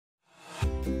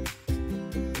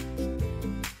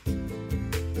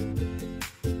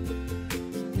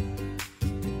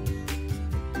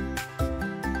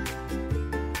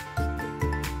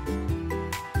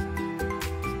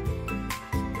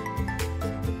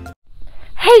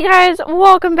Hey guys,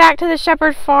 welcome back to the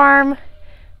Shepherd Farm.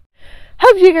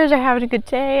 Hope you guys are having a good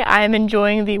day. I am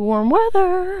enjoying the warm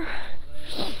weather.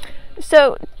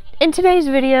 So in today's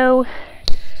video,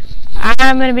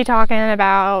 I'm going to be talking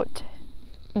about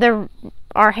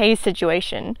our hay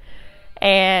situation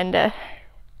and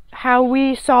how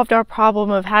we solved our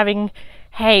problem of having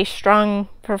hay strung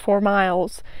for 4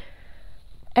 miles.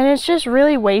 And it's just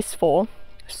really wasteful.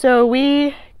 So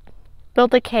we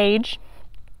built a cage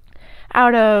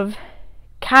out of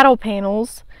cattle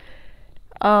panels,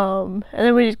 and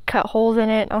then we just cut holes in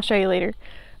it. I'll show you later.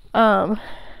 And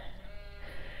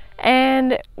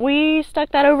we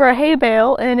stuck that over a hay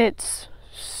bale, and it's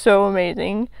so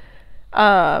amazing.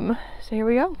 So here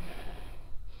we go.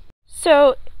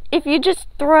 So if you just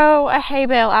throw a hay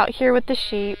bale out here with the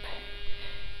sheep,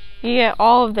 you get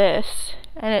all of this,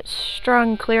 and it's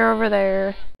strung clear over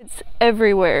there. It's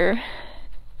everywhere.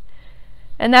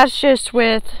 And that's just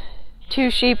with 2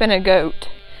 sheep and a goat.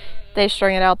 They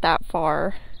string it out that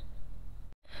far.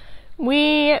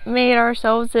 We made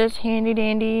ourselves this handy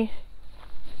dandy,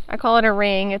 I call it a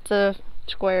ring, it's a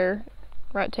square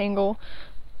rectangle,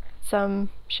 some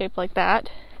shape like that.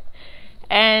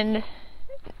 And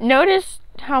notice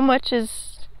how much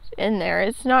is in there.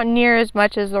 It's not near as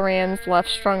much as the rams left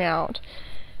strung out.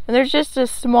 And there's just a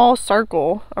small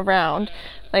circle around,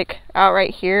 like out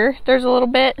right here, there's a little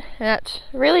bit, and that's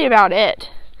really about it.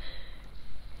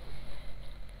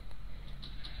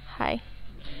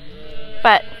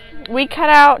 But we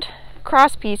cut out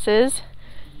cross pieces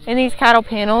in these cattle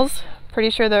panels.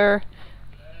 Pretty sure they're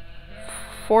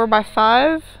 4 by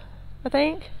 5, I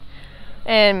think.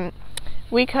 And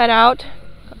we cut out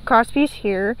a cross piece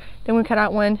here. Then we cut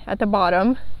out one at the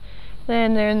bottom.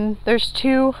 Then there's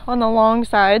 2 on the long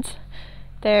sides.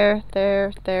 There,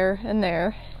 and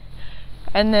there.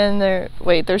 And then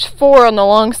there's 4 on the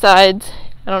long sides.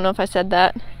 I don't know if I said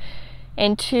that.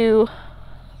 And 2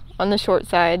 on the short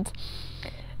sides.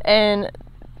 And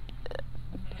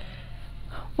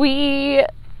we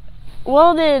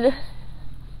welded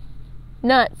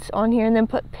nuts on here and then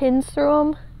put pins through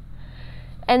them,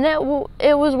 and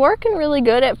it was working really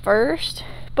good at first,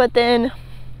 but then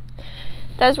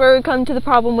that's where we come to the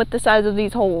problem with the size of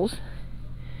these holes.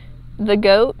 The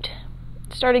goat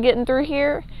started getting through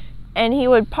here, and he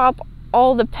would pop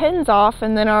all the pins off,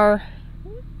 and then our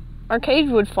cage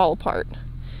would fall apart.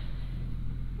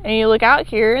 And you look out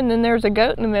here, and then there's a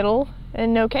goat in the middle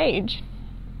and no cage.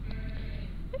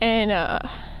 And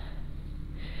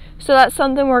so that's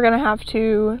something we're gonna have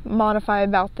to modify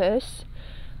about this.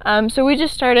 So we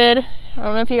just started, I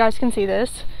don't know if you guys can see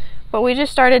this, but we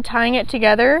just started tying it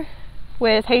together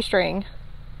with hay string.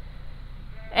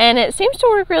 And it seems to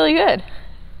work really good.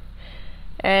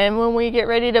 And when we get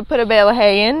ready to put a bale of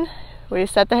hay in, we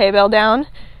set the hay bale down,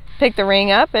 pick the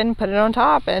ring up, and put it on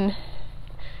top, and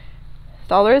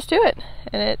that's all there is to it.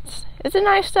 And it's a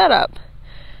nice setup.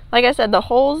 Like I said, the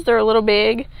holes, they're a little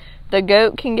big. The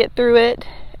goat can get through it,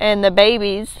 and the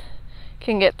babies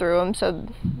can get through them, so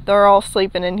they're all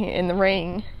sleeping in here in the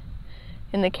ring,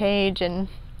 in the cage. And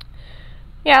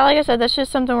yeah, like I said, that's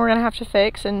just something we're gonna have to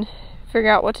fix and figure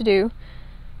out what to do.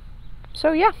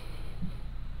 So yeah.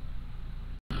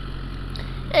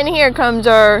 And here comes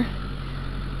our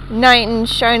knight in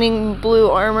shining blue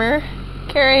armor,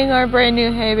 carrying our brand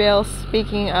new hay bale.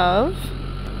 Speaking of,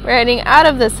 we're heading out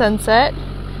of the sunset,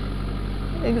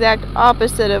 exact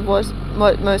opposite of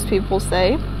what most people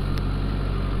say,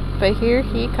 but here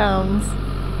he comes.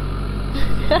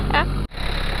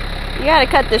 You gotta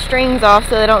cut the strings off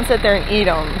so they don't sit there and eat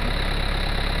them.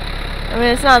 I mean,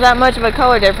 it's not that much of a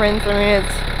color difference. I mean,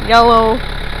 it's yellow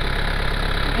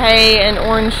hay and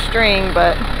orange string,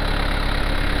 but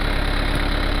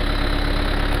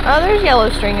oh, there's yellow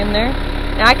string in there.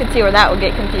 Now I can see where that would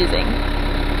get confusing.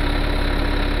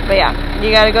 But yeah,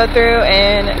 you gotta go through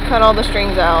and cut all the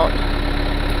strings out.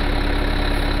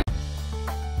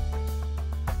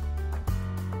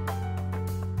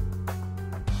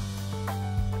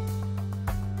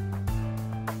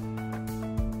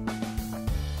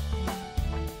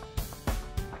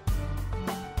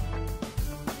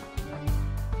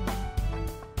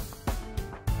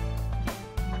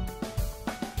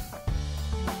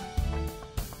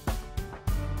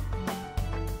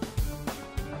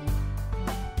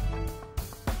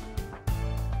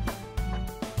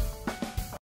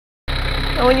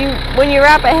 When you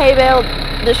wrap a hay bale,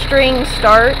 the string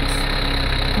starts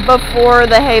before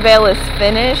the hay bale is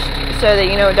finished, so that,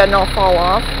 you know, it doesn't all fall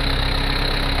off.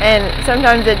 And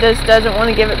sometimes it just doesn't want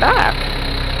to give it back.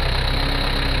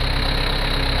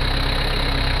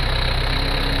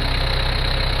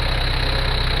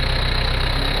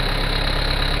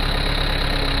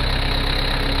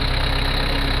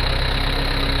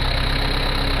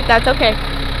 that's okay.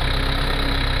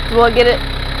 We'll get it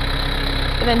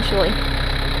eventually.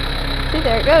 See,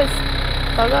 there it goes.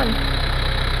 It's all done.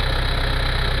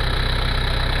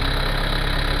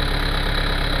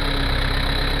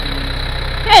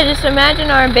 Yeah, just imagine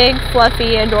our big,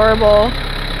 fluffy, adorable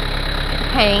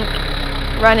Hank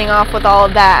running off with all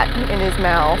of that in his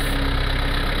mouth.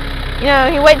 You know,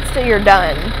 he waits till you're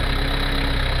done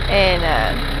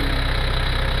and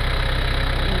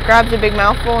grabs a big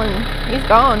mouthful and he's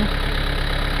gone.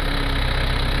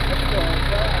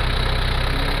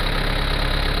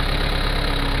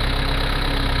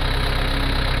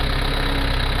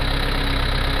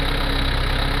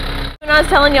 When I was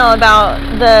telling y'all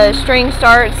about the string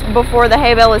starts before the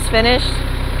hay bale is finished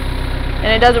and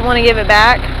it doesn't want to give it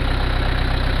back,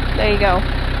 there you go.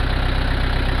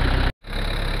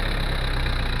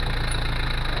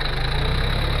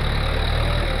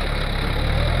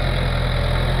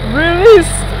 Release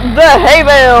the hay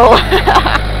bale!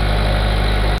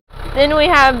 Then we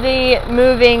have the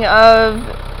moving of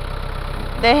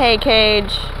the hay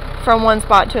cage from one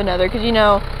spot to another, because you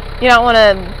know, you don't want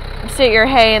to sit your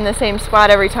hay in the same spot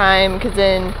every time, because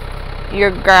then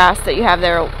your grass that you have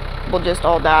there will just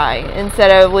all die, instead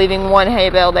of leaving one hay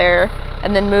bale there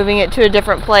and then moving it to a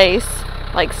different place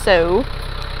like so.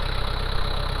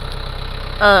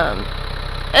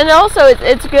 And also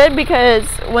it's good because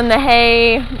when the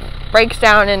hay breaks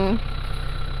down and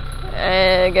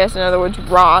I guess in other words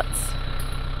rots,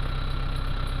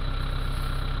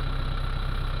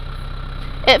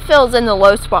 it fills in the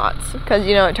low spots because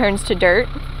you know it turns to dirt.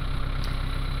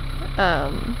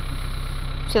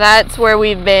 So that's where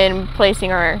we've been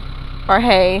placing our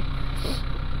hay,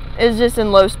 is just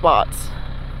in low spots.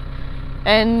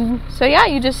 And so yeah,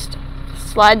 you just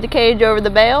slide the cage over the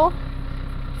bale,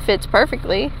 fits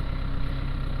perfectly.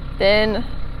 Then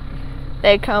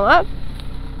they come up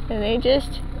and they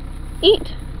just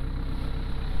eat.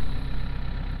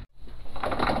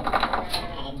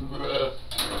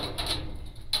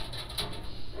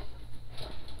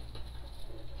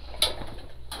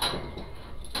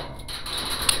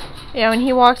 Yeah, when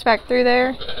he walks back through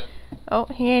there, oh,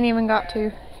 he ain't even got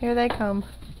to. Here they come.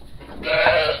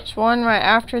 Just one right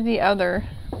after the other.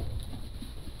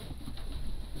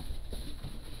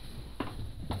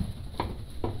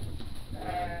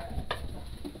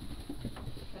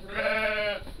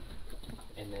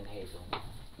 And then Hazel.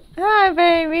 Hi,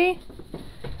 baby.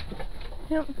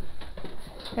 Yep.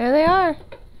 There they are.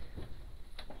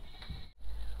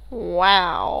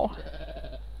 Wow.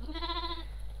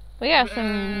 We got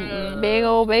some big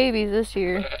old babies this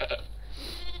year.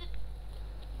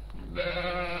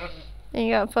 And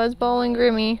you got Fuzzball and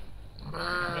Grimmy.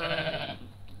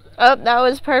 Oh, that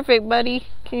was perfect, buddy.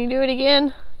 Can you do it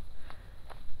again?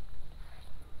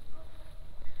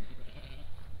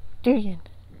 Do it again.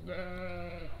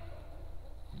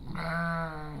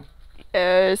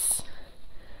 Yes.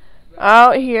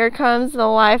 Oh, here comes the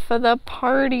life of the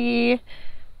party.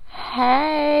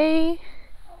 Hey.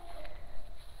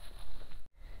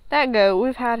 That goat,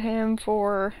 we've had him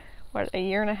for, what, a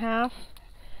year and a half?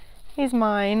 He's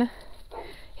mine.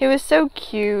 He was so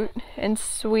cute and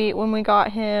sweet when we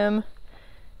got him.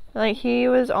 Like, he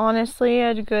was honestly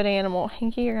a good animal.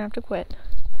 Hanky, you're gonna have to quit.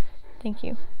 Thank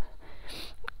you.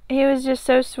 He was just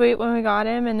so sweet when we got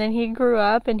him, and then he grew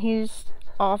up and he's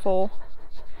awful.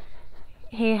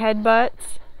 He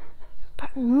headbutts,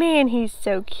 but man, he's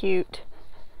so cute.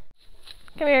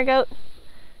 Come here, goat.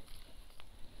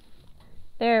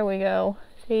 There we go.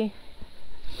 See?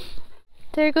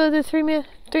 There go the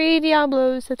three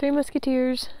Diablos, the three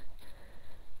Musketeers.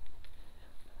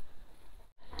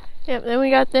 Yep, then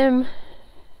we got them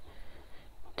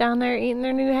down there eating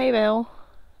their new hay bale.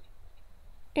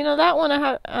 You know, that one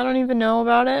I don't even know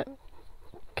about it,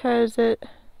 because there's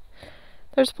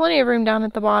plenty of room down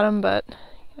at the bottom, but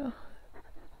you know,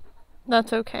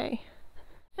 that's okay.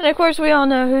 And of course we all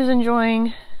know who's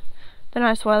enjoying the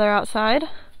nice weather outside.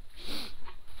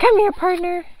 Come here,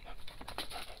 partner.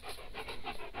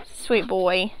 Sweet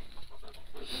boy.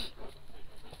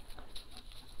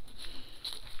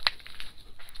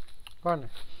 Partner.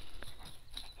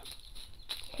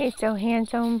 He's so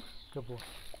handsome. Good boy.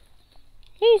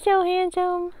 He's so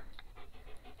handsome.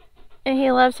 And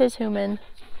he loves his human.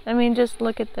 I mean, just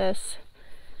look at this.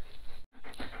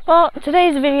 Well,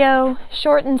 today's video,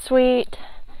 short and sweet.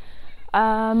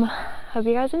 Hope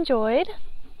you guys enjoyed.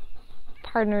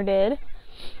 Partner did.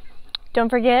 Don't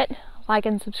forget, like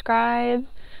and subscribe.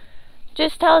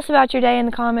 Just tell us about your day in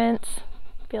the comments.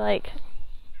 Be like,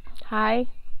 hi.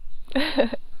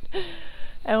 And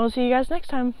we'll see you guys next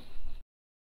time.